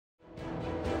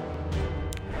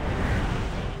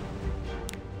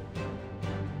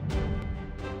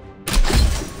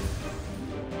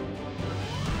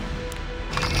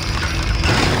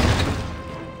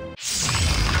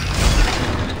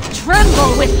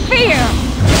fear!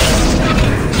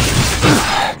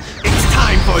 It's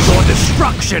time for your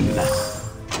destruction!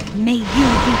 May you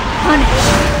be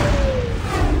punished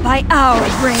by our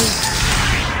rage.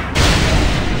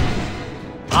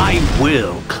 I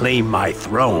will claim my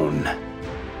throne.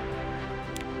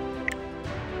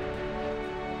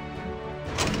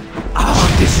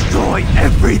 I'll destroy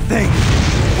everything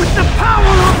with the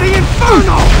power of the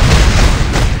Inferno!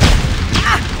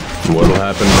 What'll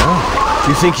happen now?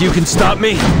 You think you can stop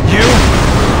me? You?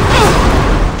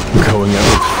 Going out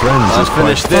with friends I'll is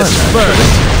finish quite this fun,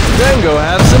 first, then go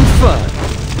have some fun.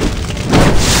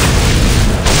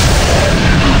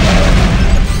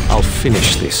 I'll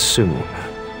finish this soon.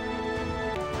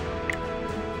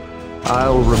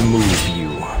 I'll remove you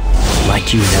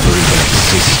like you never even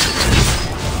existed.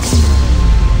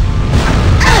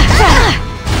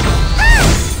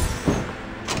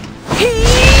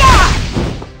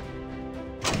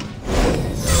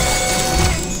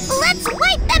 Let's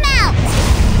wipe them out!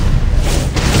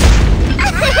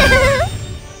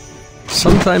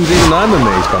 Sometimes even I'm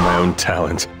amazed by my own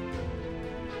talent.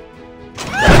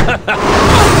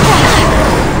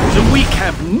 The weak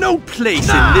have no place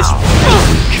in this world.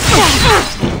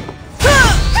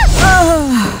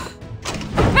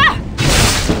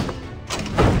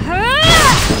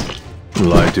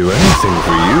 Will I do anything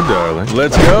for you, darling?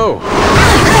 Let's go!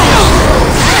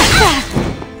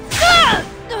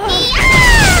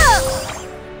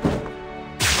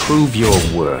 Prove your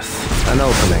worth. An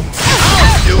opening.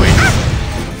 Do it!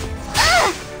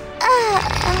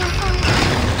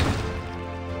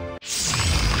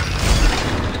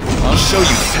 I'll show you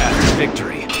the path to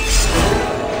victory.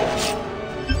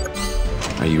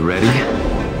 Are you ready?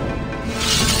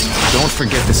 Don't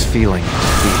forget this feeling of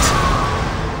defeat.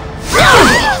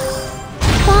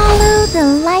 Follow the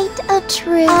light of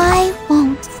truth. I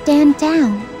won't stand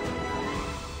down.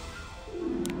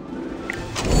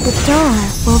 The door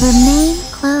will remain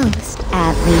closed.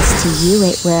 At least to you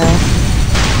it will.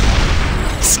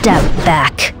 Step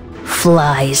back,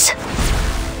 flies.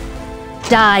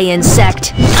 Die,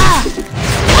 insect.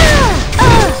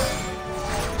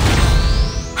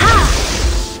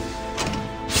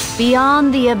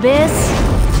 Beyond the abyss,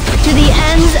 to the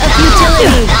ends of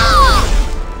futility.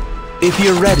 If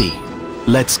you're ready,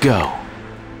 let's go.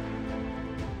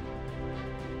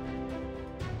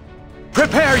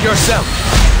 Prepare yourself!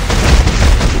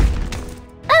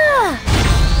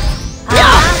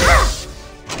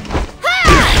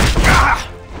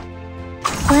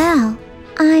 Well,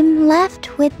 I'm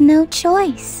left with no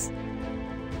choice.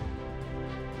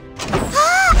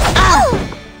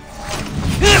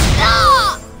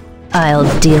 I'll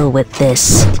deal with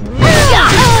this.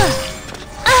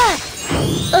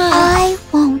 I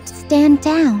won't stand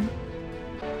down.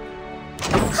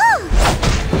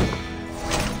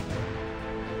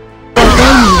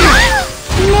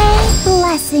 May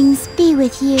blessings be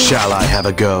with you. Shall I have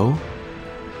a go?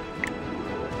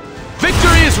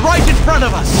 Victory is right in front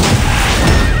of us!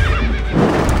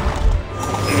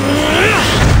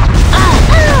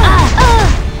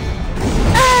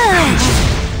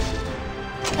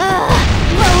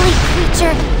 Lowly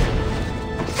creature.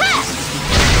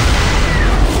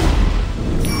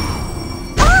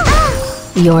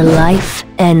 Your life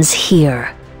ends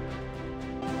here.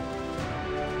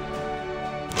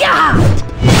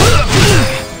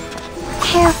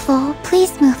 Careful,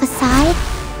 please move aside.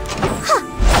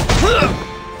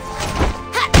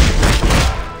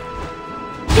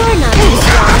 You're not too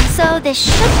strong, so this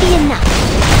should be enough.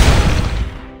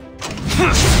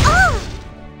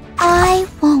 I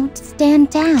won't stand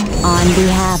down. On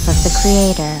behalf of the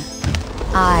Creator,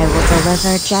 I will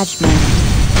deliver judgment.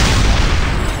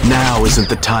 Now isn't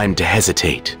the time to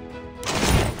hesitate.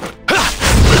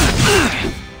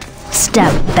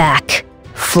 Step back,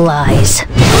 flies.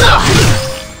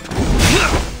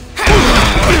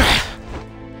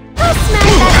 I'll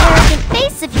smash that arrogant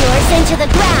face of yours into the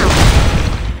ground.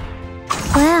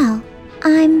 Well,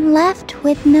 I'm left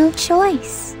with no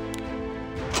choice.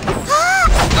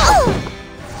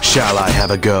 Shall I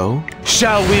have a go?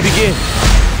 Shall we begin?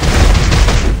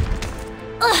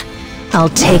 I'll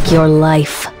take your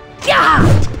life.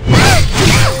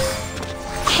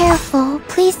 Careful,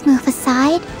 please move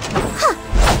aside.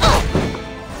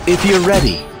 If you're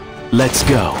ready, let's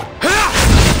go.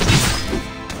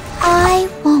 I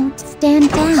won't stand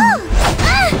down.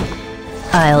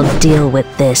 I'll deal with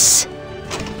this.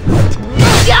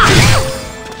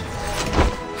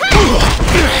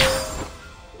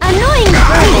 Annoying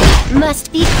burden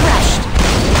must be crushed.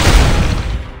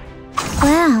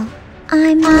 Well,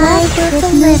 I'm left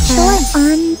with no choice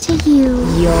unto you.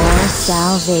 Your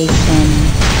salvation.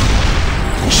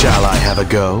 Shall I have a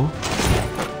go?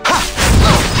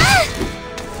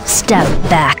 Step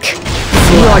back.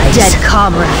 Your dead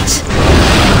comrades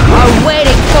are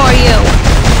waiting for you!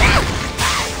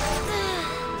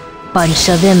 Bunch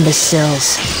of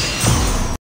imbeciles.